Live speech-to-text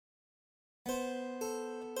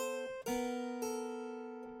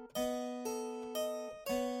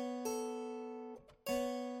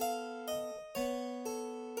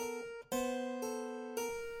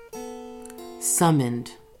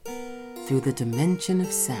Summoned through the dimension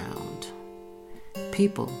of sound,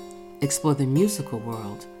 people explore the musical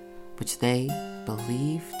world which they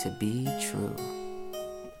believe to be true.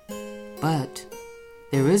 But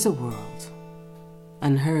there is a world,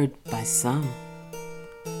 unheard by some,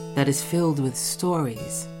 that is filled with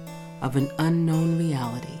stories of an unknown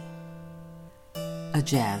reality, a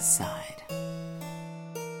jazz side.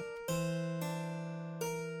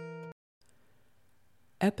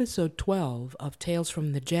 Episode 12 of Tales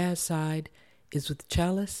from the Jazz Side is with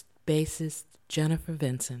cellist, bassist Jennifer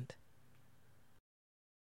Vincent.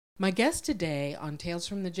 My guest today on Tales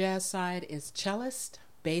from the Jazz Side is cellist,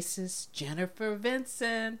 bassist Jennifer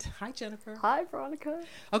Vincent. Hi, Jennifer. Hi, Veronica.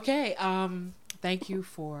 Okay, thank you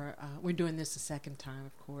for, we're doing this a second time,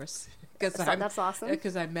 of course. That's awesome.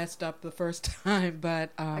 Because I messed up the first time,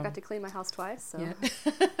 but... I got to clean my house twice, so... Yeah.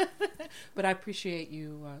 But I appreciate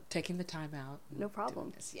you taking the time out. No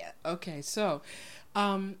problem. Yeah. Okay, so,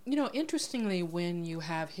 interestingly, when you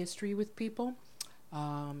have history with people,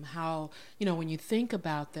 how, when you think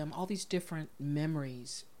about them, all these different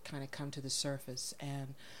memories kind of come to the surface.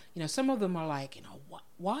 And, some of them are like,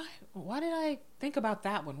 why did I think about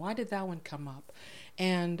that one? Why did that one come up?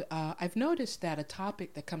 And I've noticed that a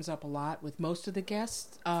topic that comes up a lot with most of the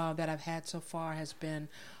guests that I've had so far has been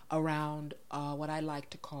around what I like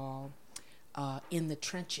to call in the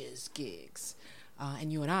trenches gigs.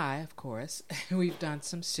 And you and I, of course, we've done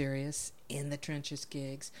some serious in the trenches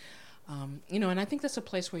gigs. And I think that's a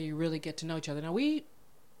place where you really get to know each other. Now, we've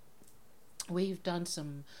done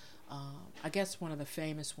some, I guess one of the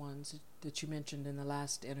famous ones that you mentioned in the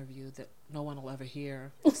last interview that no one will ever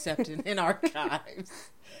hear except in archives,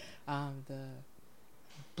 the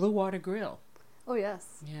Blue Water Grill. Oh,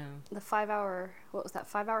 yes. Yeah. The 5 hour, what was that,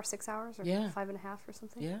 5 hours, 6 hours? Or yeah. 5.5 or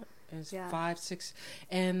something? Yeah, it was 5, 6.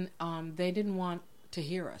 And they didn't want to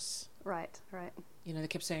hear us. Right. They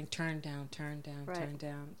kept saying, turn down, turn down, right. turn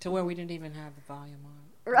down, to where we didn't even have the volume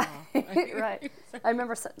on. Right, right. I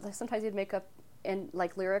remember sometimes you'd make up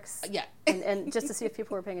lyrics. Yeah. and just to see if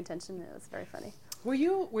people were paying attention. It was very funny. Were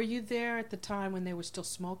you there at the time when they were still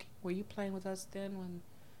smoking? Were you playing with us then when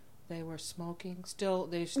they were smoking?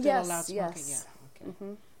 They still yes, allowed smoking? Yes. Yeah. Okay.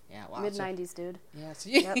 Mm-hmm. Yeah. Wow. Mid-90s, dude. Yes.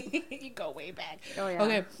 Yep. You go way back. Oh yeah.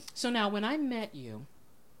 Okay. So now, when I met you,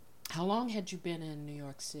 how long had you been in New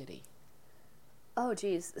York City? Oh,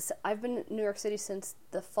 geez. So I've been in New York City since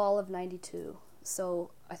the fall of 92.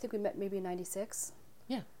 So I think we met maybe in 96.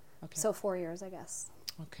 Yeah. Okay. So 4 years, I guess.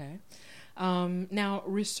 Okay. Now,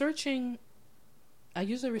 researching, I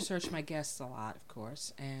usually research my guests a lot, of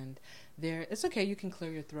course, and it's okay, you can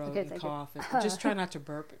clear your throat and cough. Just try not to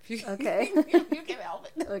burp. If you, okay. you can help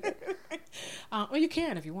it. Okay. Or you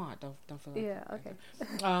can if you want. Don't feel like yeah,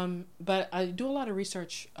 okay. But I do a lot of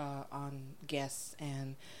research on guests,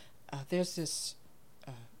 and there's this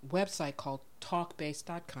website called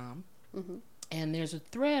talkbass.com, mm-hmm. and there's a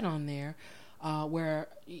thread on there where,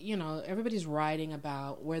 everybody's writing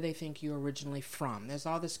about where they think you're originally from. There's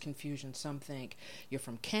all this confusion. Some think you're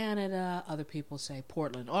from Canada. Other people say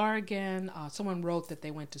Portland, Oregon. Someone wrote that they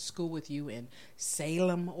went to school with you in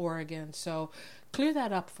Salem, Oregon. So clear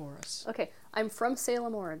that up for us. Okay. I'm from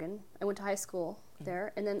Salem, Oregon. I went to high school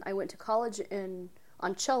there, and then I went to college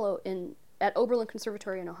on cello at Oberlin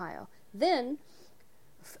Conservatory in Ohio. Then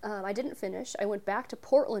I didn't finish. I went back to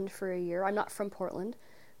Portland for a year. I'm not from Portland.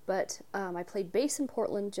 But I played bass in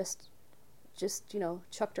Portland, just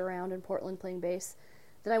chucked around in Portland playing bass.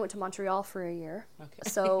 Then I went to Montreal for a year. Okay.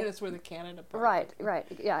 So that's where the Canada part. Right.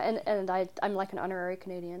 Yeah, and I'm like an honorary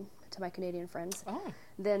Canadian to my Canadian friends. Oh.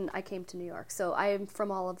 Then I came to New York. So I am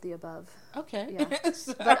from all of the above. Okay. Yeah.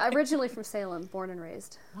 But originally from Salem, born and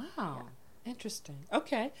raised. Wow. Yeah. Interesting.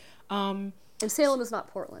 Okay. And Salem is not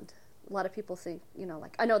Portland. A lot of people think,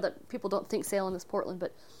 I know that people don't think Salem is Portland,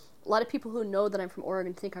 but a lot of people who know that I'm from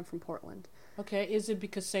Oregon think I'm from Portland. Okay, is it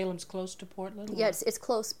because Salem's close to Portland? Yeah, it's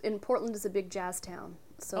close. And Portland is a big jazz town,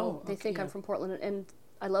 so they think I'm from Portland. And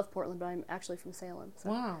I love Portland, but I'm actually from Salem.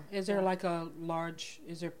 So. Wow. Is there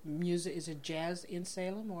is there music, is it jazz in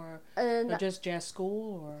Salem or just jazz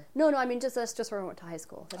school? Or? No, I mean, that's just where I went to high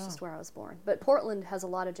school. That's just where I was born. But Portland has a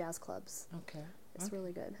lot of jazz clubs. Okay. It's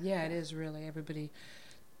really good. Yeah, it is really. Everybody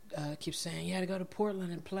keeps saying, you had to go to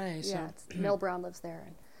Portland and play. Yeah, Mel Brown lives there.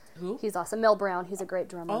 And who? He's awesome. Mel Brown, he's a great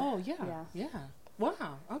drummer. Oh, yeah.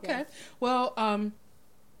 Wow, okay. Yeah. Well,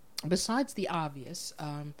 besides the obvious,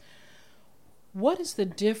 what is the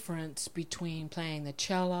difference between playing the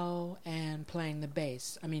cello and playing the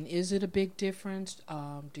bass? I mean, is it a big difference?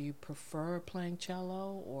 Do you prefer playing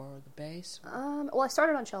cello or the bass? Well, I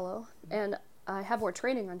started on cello, and I have more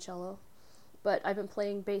training on cello. but I've been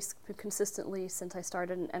playing bass consistently since I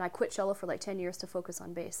started, and I quit cello for like 10 years to focus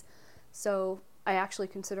on bass. So I actually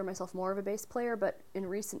consider myself more of a bass player, but in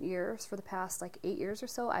recent years, for the past like 8 years or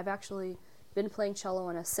so, I've actually been playing cello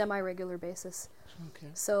on a semi-regular basis. Okay.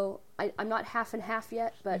 So I'm not half and half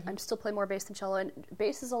yet, but I'm still playing more bass than cello. And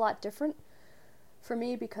bass is a lot different for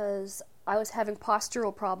me because I was having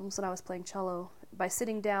postural problems when I was playing cello. By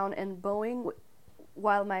sitting down and bowing,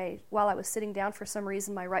 while I was sitting down, for some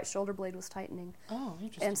reason my right shoulder blade was tightening. Oh,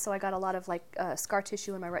 interesting. And so I got a lot of like scar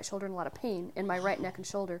tissue in my right shoulder and a lot of pain in my right neck and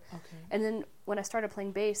shoulder. Okay. And then when I started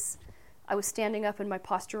playing bass, I was standing up and my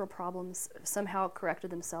postural problems somehow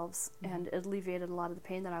corrected themselves and alleviated a lot of the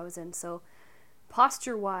pain that I was in. So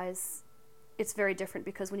posture-wise, it's very different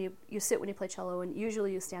because when you sit when you play cello, and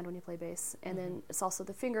usually you stand when you play bass. And then it's also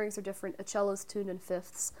the fingerings are different. A cello is tuned in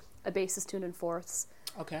fifths, a bass is tuned in fourths.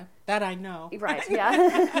 Okay, that I know. Right,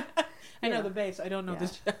 yeah. I know the bass. I don't know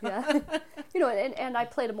the Yeah. You know, and I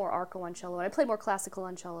played more arco on cello, and I played more classical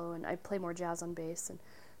on cello, and I play more jazz on bass. And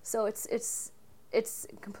so it's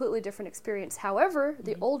a completely different experience. However,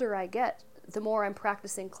 the older I get, the more I'm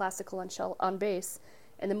practicing classical on cello, on bass,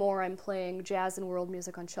 and the more I'm playing jazz and world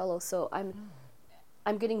music on cello. So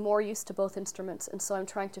I'm getting more used to both instruments, and so I'm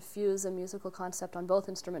trying to fuse a musical concept on both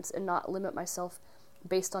instruments and not limit myself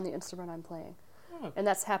based on the instrument I'm playing. Oh. And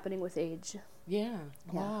that's happening with age. Yeah.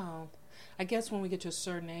 Yeah. Wow. I guess when we get to a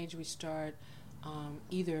certain age, we start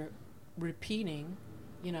either repeating,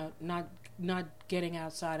 you know, not getting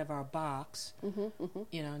outside of our box,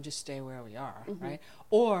 you know, and just stay where we are, right?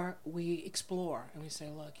 Or we explore and we say,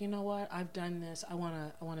 look, you know what? I've done this. I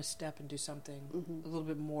wanna step and do something a little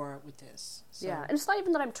bit more with this. So. Yeah, and it's not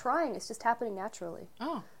even that I'm trying; it's just happening naturally.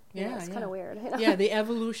 Oh. You know, Yeah, it's kind of weird. You know? Yeah, the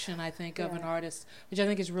evolution, I think, of Yeah. an artist, which I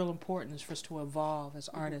think is real important, is for us to evolve as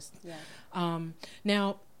artists. Yeah.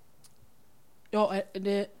 Now,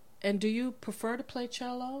 and do you prefer to play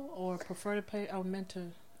cello or prefer to play? I meant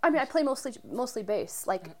to. I mean, I play mostly bass.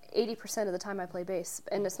 Like 80% of the time, I play bass,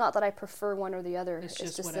 and it's not that I prefer one or the other. It's It's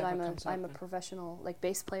just just that whatever comes up, I'm a yeah. professional like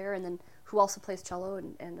bass player, and then who also plays cello,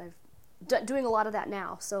 and I've doing a lot of that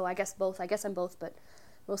now. So I guess both. I guess I'm both, but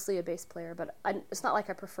mostly a bass player. But it's not like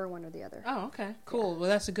I prefer one or the other. Oh, okay, cool. Well,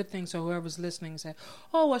 that's a good thing. So whoever's listening say,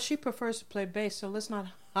 "Oh, well, she prefers to play bass, so let's not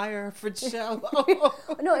hire her for cello."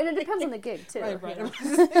 No, and it depends on the gig too. Right. You know?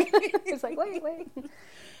 It's like wait.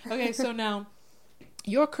 Okay, so now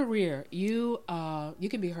your career, you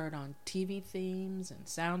can be heard on TV themes and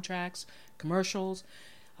soundtracks, commercials.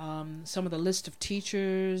 Some of the list of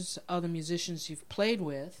teachers, other musicians you've played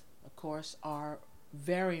with, of course, are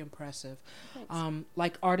very impressive.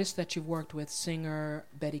 Like artists that you've worked with, singer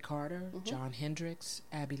Betty Carter, John Hendricks,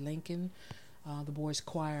 Abby Lincoln, the Boys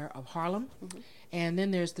Choir of Harlem. And then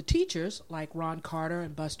there's the teachers like Ron Carter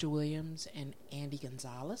and Buster Williams and Andy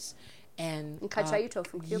Gonzalez. And Cachayito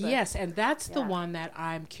from Cuba. Yes, and that's the Yeah. one that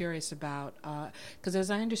I'm curious about. Because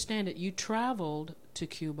as I understand it, you traveled to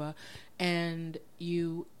Cuba and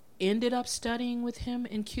you ended up studying with him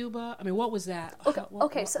in Cuba. I mean, what was that?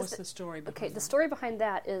 Okay, so what's the story behind Okay, the that? story behind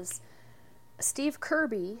that is Steve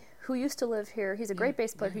Kirby, who used to live here. He's a great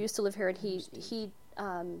bass player who used to live here, and he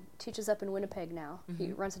teaches up in Winnipeg now.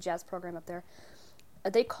 He runs a jazz program up there.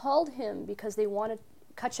 They called him because they wanted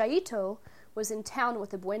Cachayito was in town with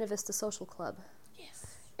the Buena Vista Social Club.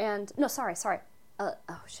 Yes. And no, sorry. Oh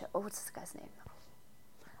shit! Oh, what's this guy's name?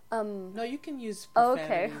 No, you can use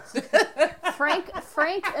Okay. profanities.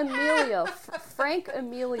 Frank Emilio. Frank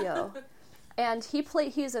Emilio. And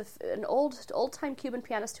he's an old-time Cuban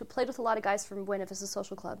pianist who played with a lot of guys from Buena Vista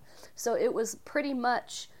Social Club. So it was pretty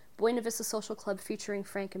much Buena Vista Social Club featuring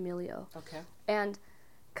Frank Emilio. Okay. And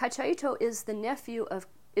Cachayito is the nephew of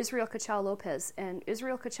Israel Cachao Lopez, and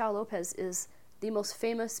Israel Cachao Lopez is the most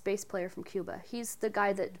famous bass player from Cuba. He's the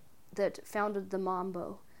guy that founded the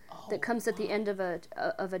mambo, that comes at the end of a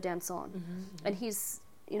danzón, and he's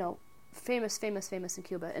famous in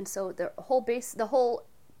Cuba. And so the whole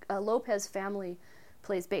Lopez family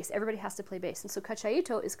plays bass. Everybody has to play bass, and so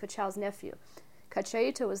Cachayito is Cachao's nephew.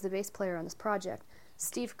 Cachayito was the bass player on this project.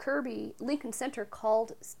 Steve Kirby, Lincoln Center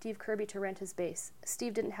called Steve Kirby to rent his bass.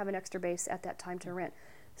 Steve didn't have an extra bass at that time to rent.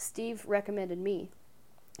 Steve recommended me.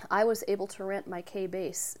 I was able to rent my K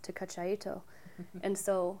bass to Cachayito, and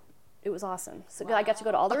so it was awesome. So I got to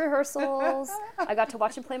go to all the rehearsals. I got to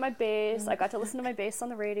watch him play my bass. I got to listen to my bass on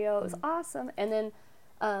the radio. It was awesome. And then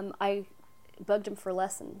I bugged him for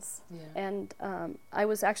lessons. Yeah. And I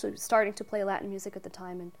was actually starting to play Latin music at the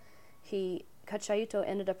time, and Cachayito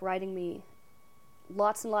ended up writing me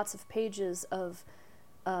lots and lots of pages of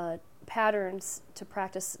patterns to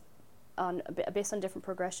practice on based on different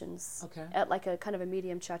progressions Okay. at like a kind of a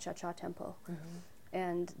medium cha-cha-cha tempo.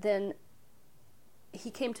 And then he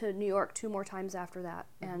came to New York 2 more times after that,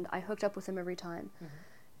 and I hooked up with him every time.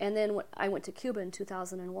 And then I went to Cuba in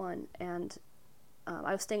 2001, and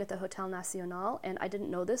I was staying at the Hotel Nacional, and I didn't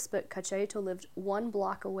know this, but Cachayito lived 1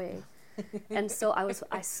 block away. And so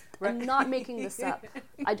I'm not making this up.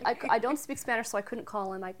 I don't speak Spanish, so I couldn't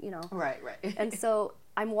call him. Right. And so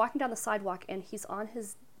I'm walking down the sidewalk, and he's on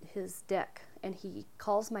his deck, and he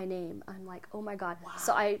calls my name. I'm like, oh my God. Wow.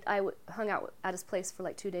 So I hung out at his place for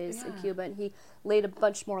like 2 days in Cuba, and he laid a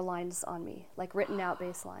bunch more lines on me, like written out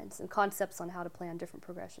bass lines and concepts on how to play on different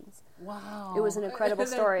progressions. Wow. It was an incredible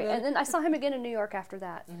story. And then I saw him again in New York after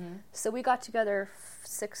that. So we got together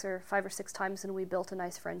 5 or 6 times, and we built a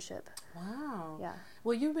nice friendship. Wow. Yeah.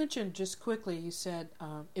 Well, you mentioned just quickly, you said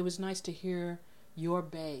it was nice to hear your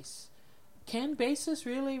bass. Can bassists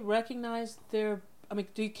really recognize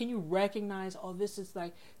can you recognize, this is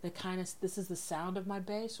like this is the sound of my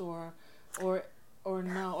bass, or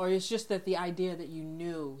no, or it's just that the idea that you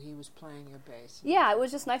knew he was playing your bass? Yeah, it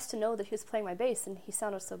was just nice to know that he was playing my bass, and he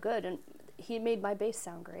sounded so good, and he made my bass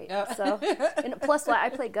sound great. So, and plus, I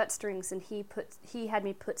play gut strings, and he had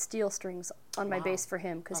me put steel strings on my bass for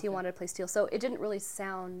him because he wanted to play steel. So it didn't really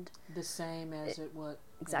sound the same as it would.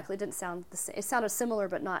 Exactly, it didn't sound the same. It sounded similar,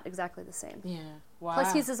 but not exactly the same. Yeah. Wow.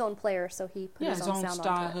 Plus, he's his own player, so he put his own sound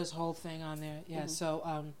style, onto it. his whole thing on there. Yeah. So,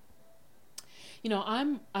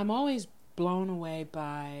 I'm always blown away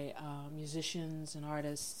by musicians and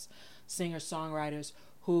artists, singer-songwriters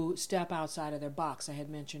who step outside of their box. I had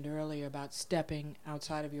mentioned earlier about stepping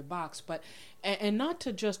outside of your box, but and not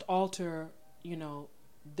to just alter,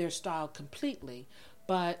 their style completely,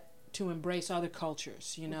 but to embrace other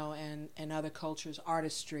cultures, and other cultures'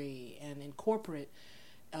 artistry, and incorporate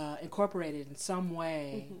it in some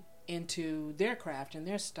way into their craft and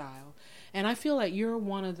their style. And I feel like you're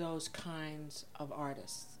one of those kinds of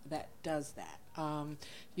artists that does that.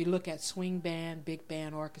 You look at swing band, big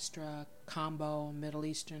band orchestra, combo, Middle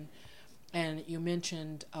Eastern, and you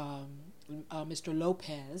mentioned Mr.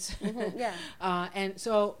 Lopez. Yeah. And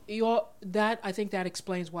so I think that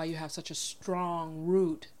explains why you have such a strong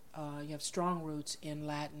root. You have strong roots in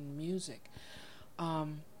Latin music.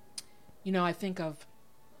 I think of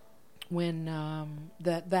when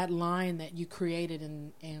that line that you created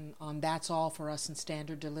in on "That's All for Us" in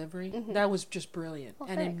standard delivery, that was just brilliant, Well,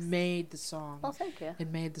 and thanks. it made the song. Well, thank you.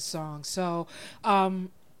 It made the song. So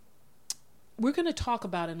we're going to talk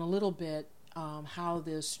about in a little bit how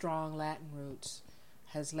the strong Latin roots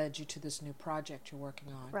has led you to this new project you're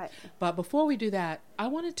working on. Right. But before we do that, I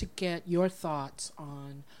wanted to get your thoughts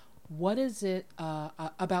on what is it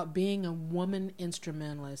about being a woman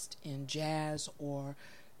instrumentalist in jazz or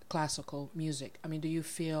classical music. I mean, do you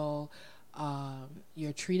feel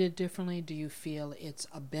you're treated differently? Do you feel it's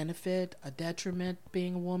a benefit, a detriment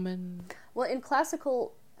being a woman? Well, in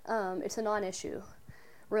classical, it's a non-issue,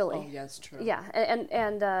 really. Oh, yeah, that's true. Yeah,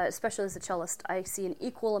 and especially as a cellist, I see an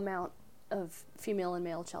equal amount of female and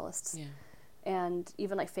male cellists. Yeah. And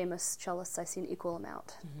even like famous cellists, I see an equal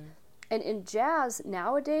amount. And in jazz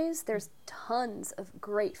nowadays, there's tons of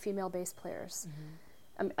great female bass players.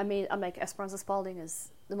 I'm like Esperanza Spalding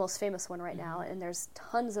is the most famous one right now, and there's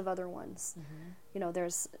tons of other ones.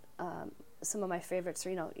 There's some of my favorites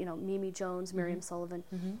are Mimi Jones, Miriam Sullivan,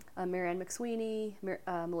 Marianne McSweeney,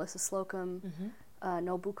 Melissa Slocum,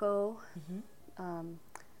 Nobuko,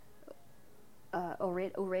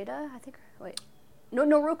 Oreda, I think. Wait.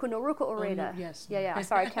 Noruko Oreda. Yes. Yeah.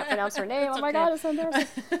 Sorry, I can't pronounce her name. It's my okay. God, it's embarrassing.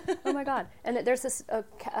 Oh my God. And there's this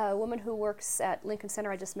woman who works at Lincoln Center.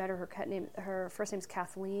 I just met her. Her first name's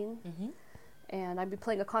Kathleen. And I'll be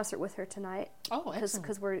playing a concert with her tonight. Oh, excellent.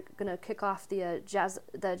 Because we're going to kick off the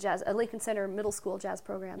Lincoln Center Middle School jazz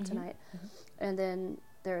program tonight. And then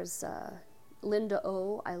there's Linda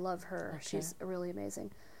O. I love her. Okay. She's really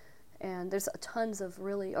amazing. And there's tons of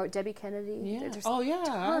or Debbie Kennedy. Yeah. There's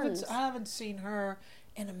Tons. I haven't seen her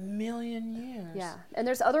in a million years. Yeah. And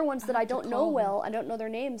there's other ones that I don't know well. I don't know their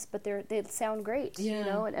names, but they sound great.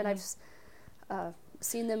 Yeah. And I've just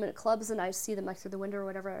seen them at clubs, and I see them like through the window or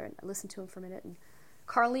whatever, and I listen to them for a minute. And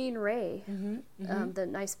Carlene Ray, the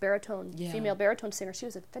nice female baritone singer, she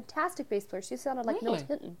was a fantastic bass player. She sounded like Really? Milt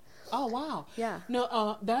Hinton. Oh, wow. Yeah.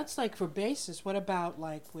 No, that's like for bassists. What about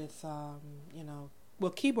like with,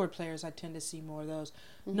 keyboard players, I tend to see more of those.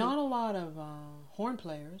 Not a lot of horn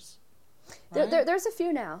players. Right? There's a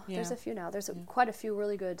few now. Yeah. There's a few now. There's quite a few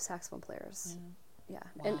really good saxophone players. Yeah.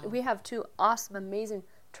 Wow. And we have 2 awesome, amazing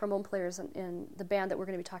trombone players in the band that we're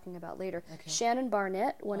going to be talking about later. Okay. Shannon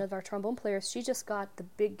Barnett, one of our trombone players, she just got the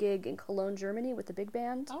big gig in Cologne, Germany with the big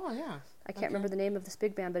band. Oh, yeah. I can't remember the name of this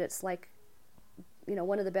big band, but it's like,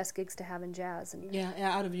 one of the best gigs to have in jazz. And Yeah,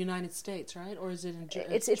 out of the United States, right? Or is it in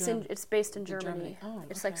it's based in Germany. Oh,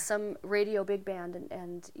 it's okay. like some radio big band,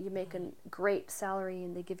 and you make a great salary,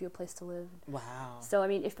 and they give you a place to live. Wow. So I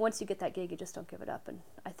mean, if once you get that gig, you just don't give it up. And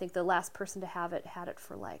I think the last person to have it had it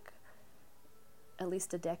for like at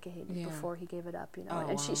least a decade before he gave it up. Oh,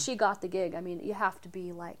 and wow. she got the gig. I mean, you have to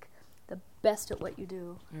be like the best at what you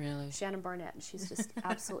do. Really? Shannon Barnett, and she's just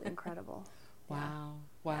absolutely incredible. Wow.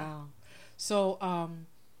 Wow. So,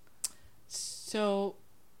 so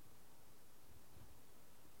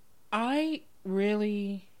I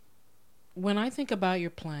really, when I think about your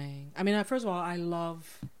playing, I mean, first of all, I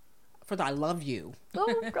love you.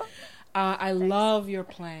 Oh, God. I love your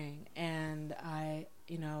playing, and I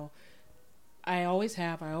always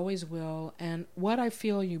have, I always will. And what I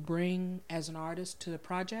feel you bring as an artist to the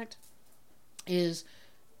project is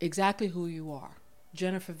exactly who you are,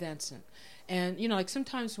 Jennifer Vincent. And, like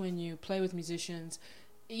sometimes when you play with musicians,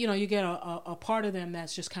 you get a part of them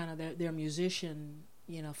that's just kind of their musician,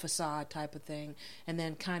 facade type of thing. And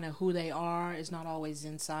then kind of who they are is not always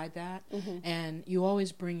inside that. Mm-hmm. And you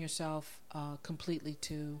always bring yourself completely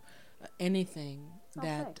to anything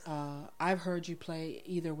that I've heard you play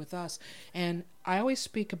either with us. And I always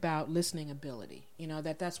speak about listening ability,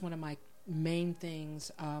 that's one of my main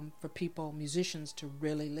things for people, musicians, to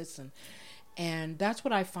really listen. And that's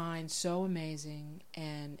what I find so amazing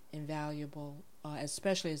and invaluable,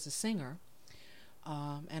 especially as a singer.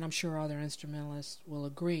 And I'm sure other instrumentalists will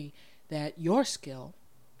agree that your skill,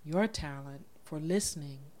 your talent for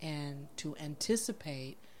listening and to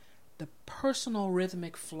anticipate the personal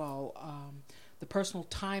rhythmic flow, the personal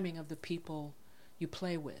timing of the people you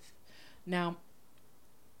play with. Now,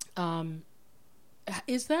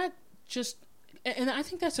 is that just? And I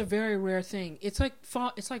think that's a very rare thing. It's like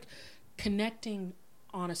connecting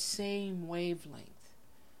on a same wavelength.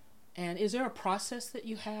 And is there a process that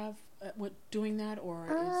you have with doing that,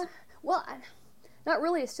 or well, not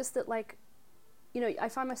really. It's just that, like, I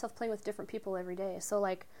find myself playing with different people every day. So,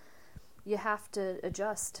 like, you have to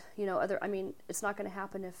adjust. It's not going to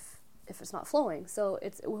happen if it's not flowing. So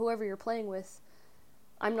it's whoever you're playing with.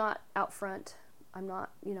 I'm not out front. I'm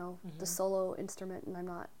not, the solo instrument, and I'm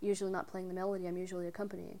not usually not playing the melody. I'm usually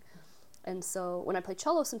accompanying. And so when I play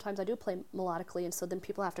cello, sometimes I do play melodically, and so then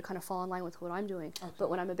people have to kind of fall in line with what I'm doing. Okay.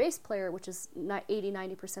 But when I'm a bass player, which is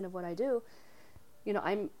 80-90% of what I do,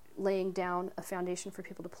 I'm laying down a foundation for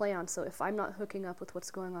people to play on. So if I'm not hooking up with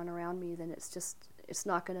what's going on around me, then it's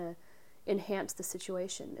not going to enhance the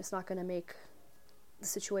situation. It's not going to make the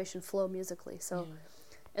situation flow musically. So,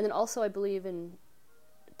 and then also I believe in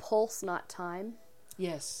pulse, not time.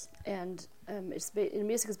 Yes. And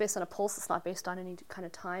music is based on a pulse. It's not based on any kind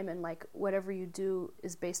of time. And like whatever you do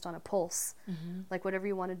is based on a pulse. Mm-hmm. Like whatever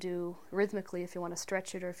you want to do rhythmically, if you want to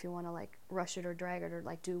stretch it or if you want to like rush it or drag it or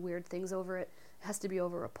like do weird things over it, it has to be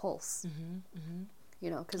over a pulse. Mm-hmm.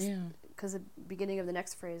 Mm-hmm. Because the beginning of the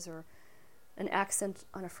next phrase or an accent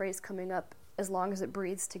on a phrase coming up, as long as it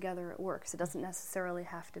breathes together, it works. It doesn't necessarily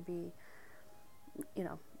have to be,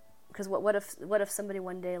 because what if somebody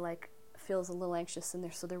one day like feels a little anxious and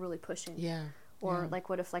they're really pushing. Yeah. Or like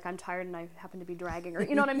what if like I'm tired and I happen to be dragging, or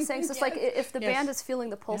you know what I'm saying? So it's like if the band is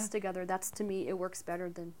feeling the pulse together, that's, to me, it works better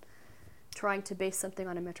than trying to base something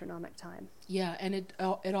on a metronomic time. Yeah, and it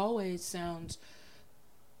always sounds,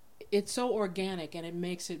 it's so organic, and it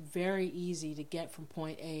makes it very easy to get from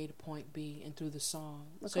point A to point B and through the song.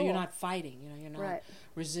 So cool. You're not fighting, you're not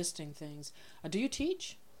resisting things. Do you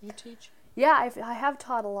teach? You teach? Yeah, I have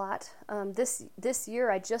taught a lot. This year,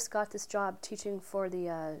 I just got this job teaching for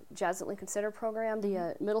the Jazz at Lincoln Center program,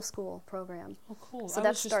 the middle school program. Oh, cool. So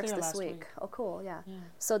that starts this week. Oh, cool, yeah.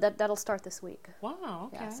 So that'll start this week. Wow,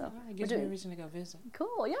 okay. Yeah, so it gives me a reason to go visit.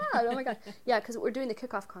 Cool, yeah. Oh, my God. Yeah, because we're doing the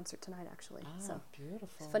kickoff concert tonight, actually. Oh, so beautiful.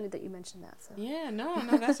 It's funny that you mentioned that. So. Yeah, no,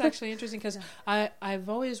 that's actually interesting, because I've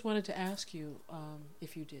always wanted to ask you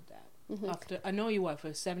if you did that. Mm-hmm. I know you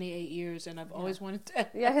for 78 years, and I've always wanted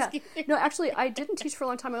to ask you. No, actually, I didn't teach for a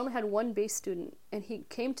long time. I only had one bass student, and he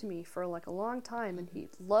came to me for like a long time, and he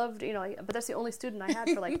loved, but that's the only student I had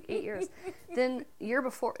for like 8 years. Then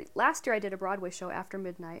last year I did a Broadway show, After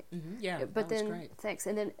Midnight. Mm-hmm. Yeah, but that was great. Thanks.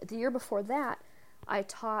 And then the year before that, I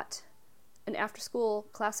taught an after-school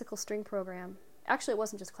classical string program. Actually, it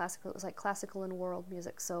wasn't just classical; it was like classical and world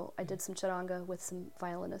music. So I did some charanga with some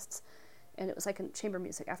violinists. And it was like in chamber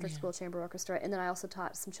music, after school chamber orchestra. And then I also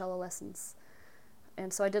taught some cello lessons.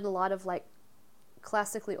 And so I did a lot of like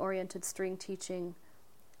classically oriented string teaching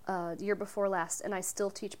the year before last. And I still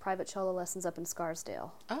teach private cello lessons up in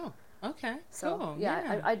Scarsdale. Oh, okay. So cool.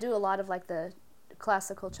 I do a lot of like the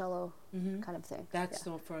classical cello kind of thing. That's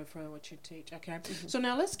the for what you teach. Okay. So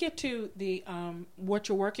now let's get to the what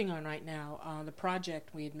you're working on right now. The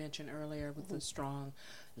project we had mentioned earlier with the strong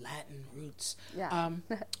Latin roots. Yeah.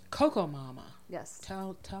 Coco Mama. Yes.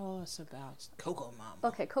 Tell us about Coco Mama.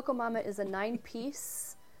 Okay, Coco Mama is a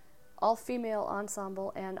 9-piece, all-female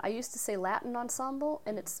ensemble, and I used to say Latin ensemble,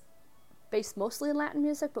 and it's based mostly in Latin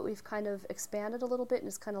music, but we've kind of expanded a little bit, and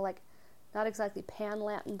it's kind of like not exactly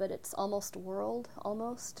pan-Latin, but it's almost world,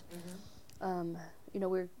 almost.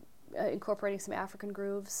 We're incorporating some African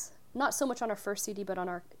grooves, not so much on our first CD, but on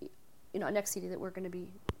our next CD that we're going to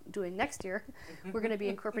be doing next year. We're going to be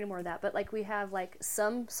incorporating more of that, but like we have like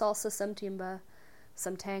some salsa, some timba,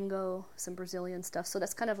 some tango, some Brazilian stuff, so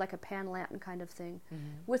that's kind of like a pan-Latin kind of thing,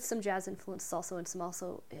 with some jazz influences also, and some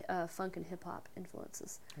also funk and hip-hop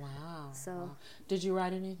influences. Wow. So, wow. Did you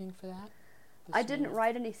write anything for that? I didn't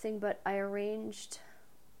write anything, but I arranged.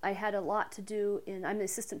 I had a lot to do I'm the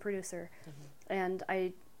assistant producer, and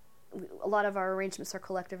a lot of our arrangements are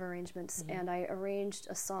collective arrangements, and I arranged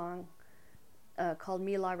a song called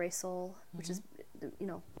Mi La Re Sol, which is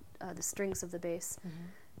the strings of the bass.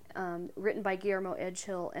 Written by Guillermo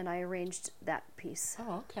Edgehill, and I arranged that piece.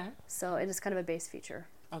 Oh, okay. So it is kind of a bass feature.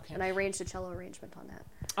 Okay. And I arranged a cello arrangement on that.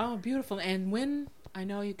 Oh, beautiful. And when, I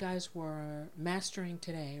know you guys were mastering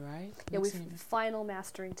today, right? Yeah, we've final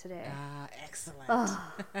mastering today. Ah, excellent.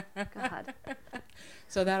 Oh, God.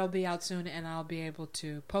 So that'll be out soon, and I'll be able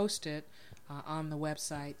to post it on the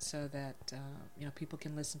website so that people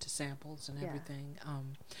can listen to samples and everything.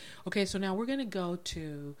 Okay, so now we're going to go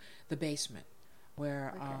to the basement,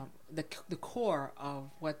 where the core of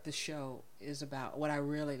what the show is about, what I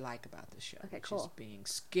really like about the show, which is being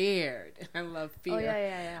scared. I love fear. Oh,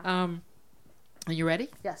 yeah. Are you ready?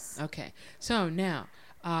 Yes. Okay. So now,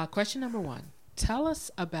 question number 1. Tell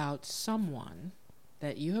us about someone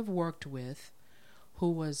that you have worked with who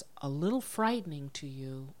was a little frightening to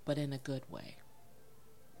you, but in a good way.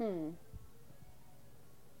 Oh,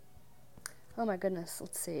 my goodness.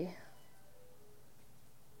 Let's see.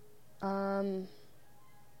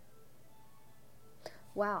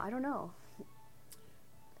 Wow, I don't know.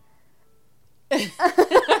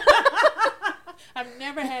 I've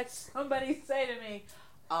never had somebody say to me,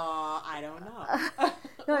 I don't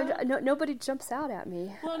know. Nobody jumps out at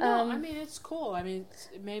me. Well, no, I mean, it's cool. I mean,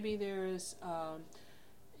 maybe there's, I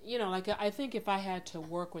think if I had to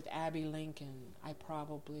work with Abby Lincoln, it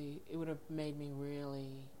would have made me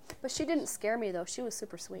really... But she didn't scare me, though. She was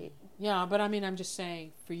super sweet. Yeah, but I mean, I'm just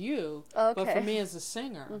saying for you, but for me as a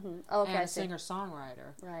singer and a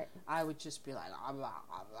singer-songwriter, right, I would just be like, blah, blah,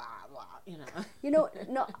 blah,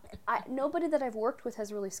 blah, nobody that I've worked with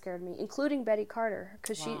has really scared me, including Betty Carter,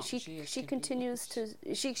 because she continues to,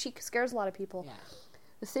 she scares a lot of people. Yeah.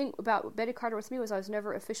 The thing about Betty Carter with me was I was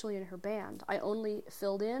never officially in her band. I only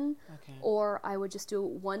filled in, or I would just do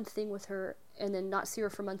one thing with her and then not see her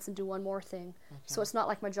for months and do one more thing. So it's not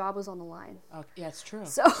like my job was on the line. Oh, yeah, it's true.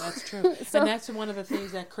 So, that's true. And that's one of the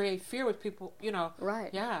things that create fear with people,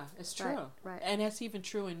 Right. Yeah, it's true. Right. And that's even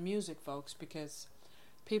true in music, folks, because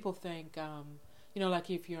people think,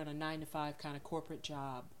 like if you're in a 9-to-5 kind of corporate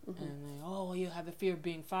job, and they, you have the fear of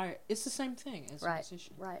being fired. It's the same thing as a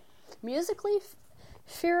musician. Right. Musically,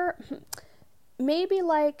 fear, maybe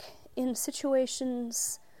like in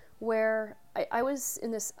situations where I was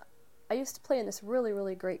in this, I used to play in this really,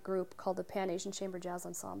 really great group called the Pan Asian Chamber Jazz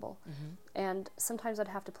Ensemble, and sometimes I'd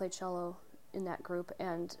have to play cello in that group,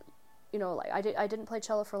 and I didn't play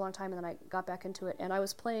cello for a long time, and then I got back into it, and I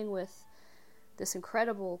was playing with this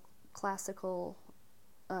incredible classical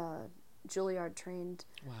Juilliard trained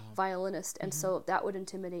violinist, and so that would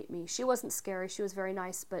intimidate me. She wasn't scary, she was very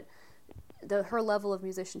nice, but her level of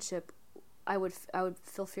musicianship, I would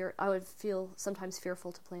feel sometimes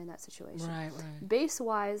fearful to play in that situation. Right. Bass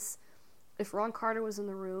wise, if Ron Carter was in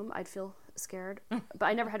the room, I'd feel scared. But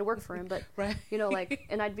I never had to work for him. But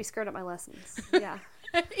and I'd be scared at my lessons. Yeah.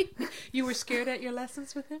 You were scared at your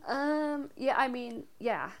lessons with him? Yeah. I mean,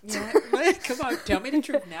 yeah. Yeah. Come on, tell me the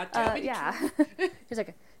truth now. Tell me the truth. He's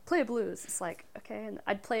like, play a blues. It's like, okay, and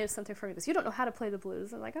I'd play something for him because you don't know how to play the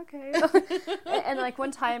blues. I'm like, okay. and like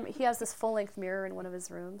one time he has this full-length mirror in one of his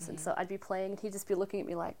rooms, and so I'd be playing and he'd just be looking at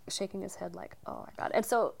me like shaking his head like, oh my God. And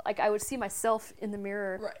so like I would see myself in the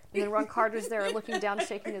mirror, and then Ron Carter's there looking down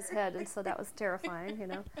shaking his head, and so that was terrifying,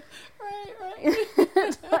 Right.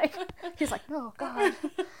 Like he's like, oh God.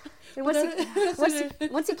 And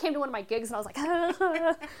once he came to one of my gigs and I was like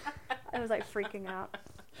I was like freaking out.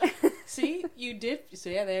 See, you did.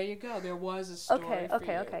 See, yeah, there you go. There was a story.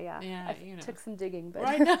 Okay, yeah. I took some digging, but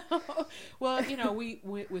right now, well, we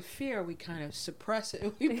with fear we kind of suppress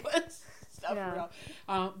it. We put stuff. Yeah.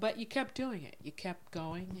 Real. But you kept doing it. You kept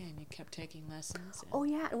going, and you kept taking lessons. Oh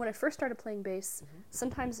yeah, and when I first started playing bass,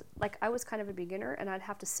 sometimes like I was kind of a beginner, and I'd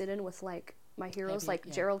have to sit in with like my heroes,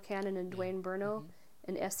 like Gerald Cannon and Dwayne Brno,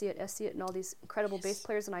 and Essiet, and all these incredible bass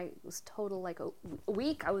players, and I was total like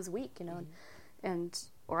weak. I was weak, you know,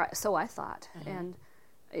 so I thought, and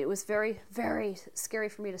it was very, very scary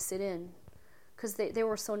for me to sit in, because they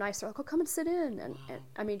were so nice. They're like, "Oh, come and sit in," and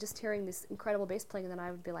I mean, just hearing this incredible bass playing, and then I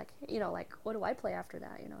would be like, you know, like, what do I play after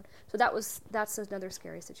that, you know? So that's another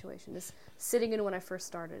scary situation, is sitting in when I first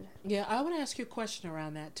started. Yeah, I want to ask you a question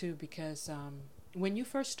around that too, because when you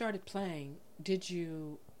first started playing, did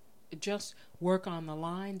you just work on the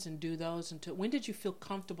lines and do those until when did you feel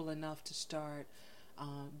comfortable enough to start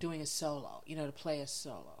doing a solo? You know, to play a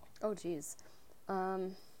solo. Oh, geez.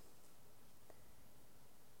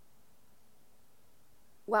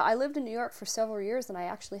 Well, I lived in New York for several years, and I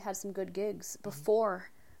actually had some good gigs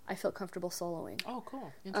before I felt comfortable soloing. Oh,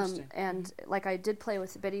 cool. Interesting. And like I did play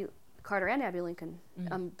with Betty Carter and Abbey Lincoln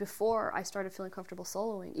before I started feeling comfortable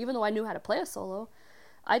soloing. Even though I knew how to play a solo,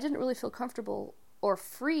 I didn't really feel comfortable or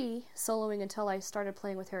free soloing until I started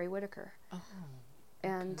playing with Harry Whitaker. Oh,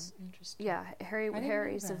 and interesting. yeah,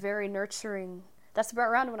 Harry's that. a very nurturing. That's about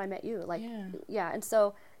around when I met you. Like, yeah, and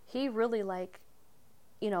so he really like,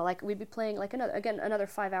 you know, like we'd be playing like another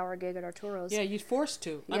 5-hour gig at Arturo's. Yeah, you're forced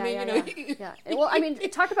to. Yeah, I mean, yeah, you know. Yeah. Well, I mean,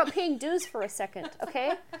 talk about paying dues for a second,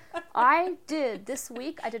 okay? This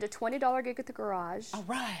week I did a $20 gig at the Garage. All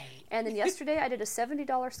right. And then yesterday I did a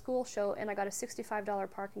 $70 school show, and I got a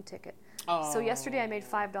 $65 parking ticket. Oh. So yesterday I made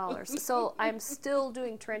 $5. So I'm still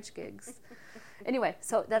doing trench gigs. Anyway,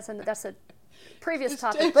 so that's a previous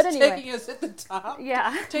topic. But anyway, taking us at the top.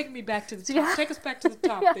 Yeah. Take me back to the top. Yeah. Take us back to the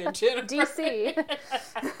top there, Jennifer. DC.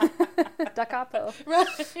 Da capo.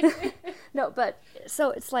 Right. No, but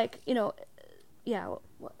so it's like, you know, yeah.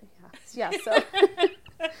 So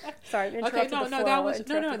sorry, I interrupted Okay, the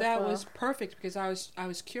flow. that was perfect, because I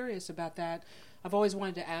was curious about that. I've always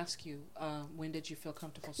wanted to ask you, when did you feel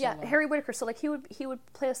comfortable solo? Yeah, Harry Whitaker. So like he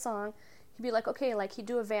would play a song. He'd be like, okay, like he'd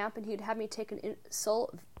do a vamp, and he'd have me take an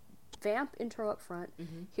solo vamp intro up front.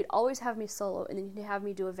 He'd always have me solo, and then he'd have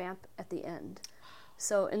me do a vamp at the end.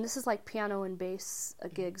 So, and this is like piano and bass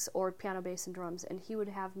gigs, or piano, bass, and drums, and he would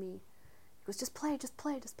have me, he goes, just play,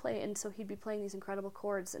 and so he'd be playing these incredible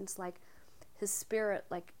chords, and it's like his spirit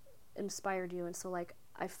like inspired you, and so like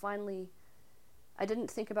I didn't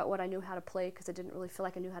think about what I knew how to play, because I didn't really feel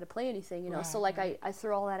like I knew how to play anything, you know. Right. So like I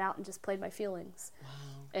threw all that out and just played my feelings. Wow.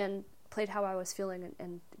 And played how I was feeling,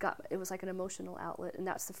 and it was like an emotional outlet, and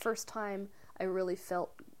that's the first time I really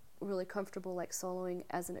felt really comfortable like soloing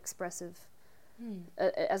as an expressive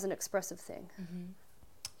thing.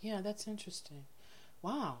 Yeah, that's interesting.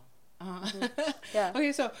 Wow. Yeah.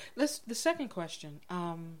 Okay, so the second question.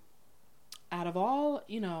 Out of all,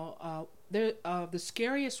 you know, the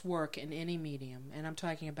scariest work in any medium, and I'm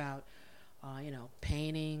talking about you know,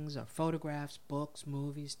 paintings or photographs, books,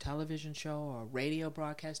 movies, television show or radio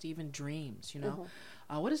broadcast, even dreams, you know.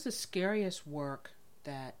 What is the scariest work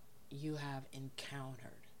that you have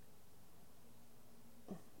encountered?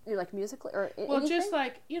 You like musically or well, anything? just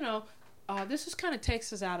like, you know, this just kind of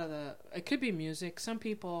takes us out of it could be music. Some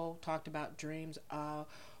people talked about dreams.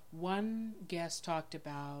 One guest talked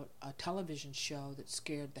about a television show that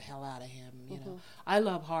scared the hell out of him. You know, I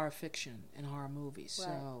love horror fiction and horror movies.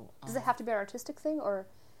 Right. So does it have to be an artistic thing, or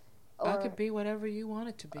it could be whatever you want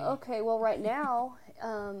it to be? Okay, well, right now,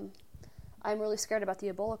 I'm really scared about the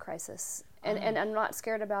Ebola crisis, and I'm not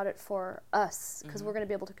scared about it for us, because we're going to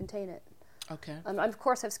be able to contain it. Okay. Of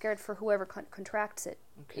course, I'm scared for whoever contracts it,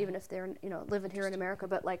 even if they're living here in America.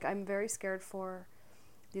 But like, I'm very scared for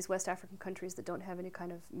these West African countries that don't have any kind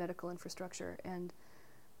of medical infrastructure, and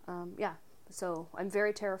so I'm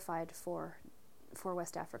very terrified for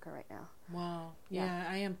West Africa right now. Wow. Yeah,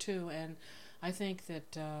 I am too, and I think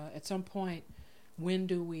that at some point, when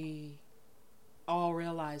do we all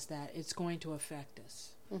realize that it's going to affect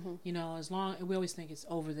us? You know, we always think it's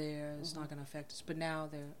over there, it's not going to affect us, but now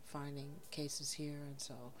they're finding cases here, and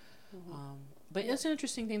so. But it's an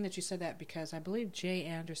interesting thing that you said that, because I believe Jay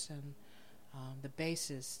Anderson, the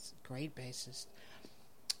bassist, great bassist,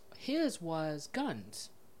 his was guns.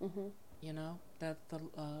 You know, that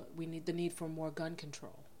we need the need for more gun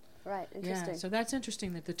control. Right, interesting. Yeah, so that's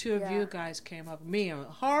interesting that the two of you guys came up with me, a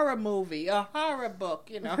horror movie, a horror book,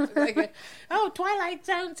 you know. Like, oh, Twilight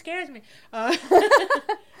Zone scares me.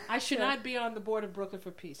 I should not be on the board of Brooklyn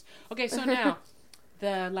for Peace. Okay, so now,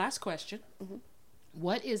 the last question.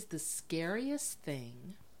 What is the scariest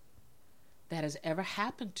thing that has ever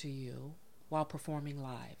happened to you while performing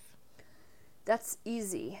live? That's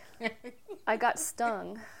easy. I got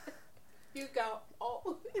stung. You go,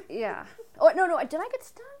 oh. Yeah. Oh, no. Did I get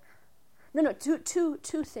stung? No.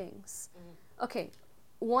 Two things. Okay.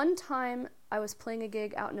 One time I was playing a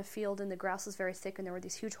gig out in a field and the grass was very thick and there were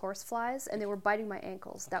these huge horse flies and they were biting my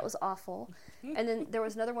ankles. That was awful. And then there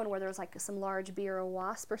was another one where there was like some large bee or a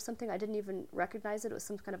wasp or something. I didn't even recognize it. It was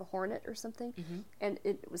some kind of a hornet or something. And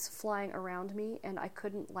it was flying around me and I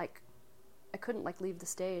couldn't leave the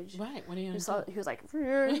stage. Right. What are you going to do? He was like,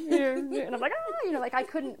 and I'm like, like I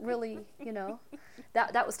couldn't really,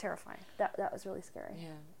 that was terrifying. That was really scary.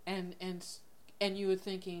 Yeah. And you were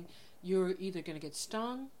thinking you're either going to get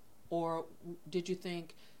stung, or did you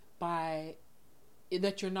think that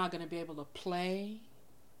you're not going to be able to play?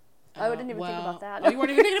 I didn't even think about that. Oh, you weren't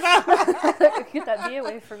even thinking about it. Get that bee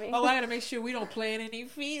away from me. Oh, I got to make sure we don't play in any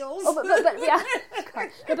fields. Oh, but yeah.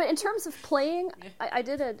 No, but in terms of playing, I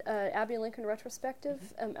did an Abbey Lincoln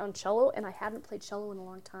retrospective on cello, and I hadn't played cello in a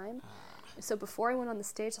long time. So before I went on the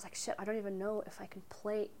stage, I was like, shit, I don't even know if I can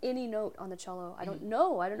play any note on the cello. I don't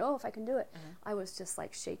know if I can do it. I was just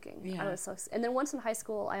like shaking. Yeah. I was and then once in high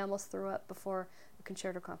school, I almost threw up before a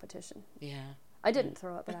concerto competition. Yeah. I didn't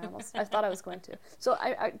throw up, but I thought I was going to. So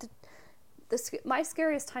my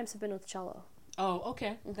scariest times have been with cello. Oh,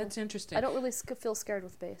 okay. That's interesting. I don't really feel scared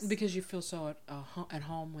with bass. Because you feel so at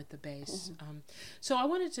home with the bass. So I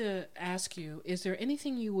wanted to ask you, is there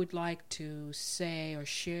anything you would like to say or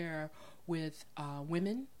share with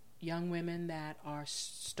young women that are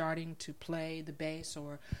starting to play the bass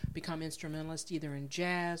or become instrumentalists either in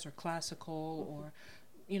jazz or classical or,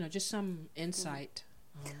 just some insight?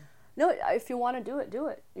 No, if you want to do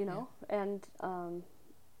it, and,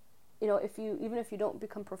 even if you don't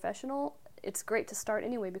become professional, it's great to start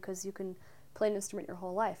anyway because you can play an instrument your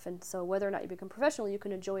whole life. And so whether or not you become professional, you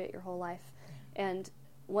can enjoy it your whole life. And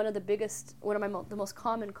one of the most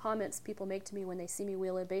common comments people make to me when they see me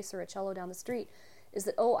wheel a bass or a cello down the street is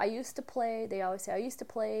that, I used to play, they always say, I used to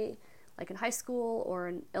play like in high school or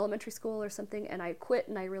in elementary school or something, and I quit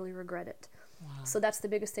and I really regret it. Wow. So that's the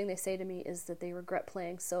biggest thing they say to me is that they regret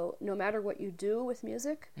playing. So no matter what you do with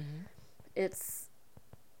music,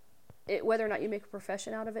 whether or not you make a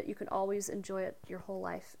profession out of it, you can always enjoy it your whole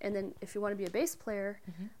life. And then if you want to be a bass player,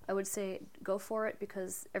 I would say go for it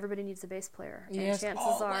because everybody needs a bass player. Yes, and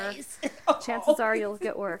always. chances are you'll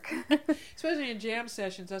get work. Especially in jam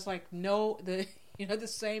sessions, that's like the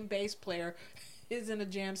same bass player is in a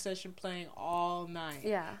jam session playing all night.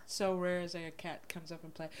 Yeah. So rare as a cat comes up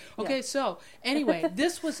and play. Okay, so anyway,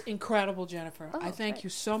 this was incredible, Jennifer. I thank you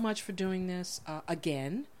so much for doing this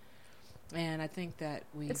again. And I think that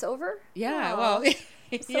It's over? Yeah, wow. well,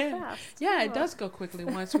 so fast. Yeah, it does go quickly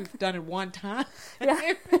once we've done it one time.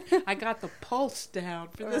 Yeah. I got the pulse down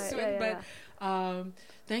for this one. But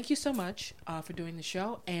thank you so much for doing the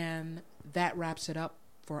show. And that wraps it up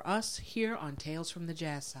for us here on Tales from the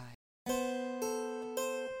Jazz Side.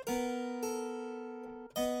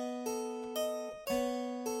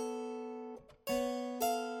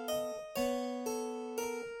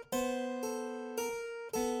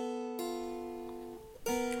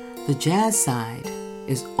 The Jazz Side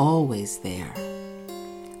is always there,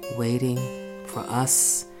 waiting for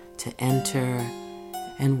us to enter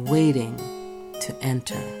and waiting to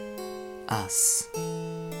enter us.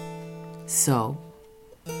 So,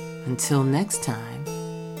 until next time,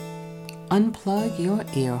 unplug your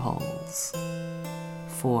ear holes,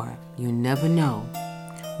 for you never know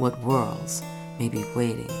what worlds may be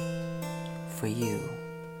waiting for you.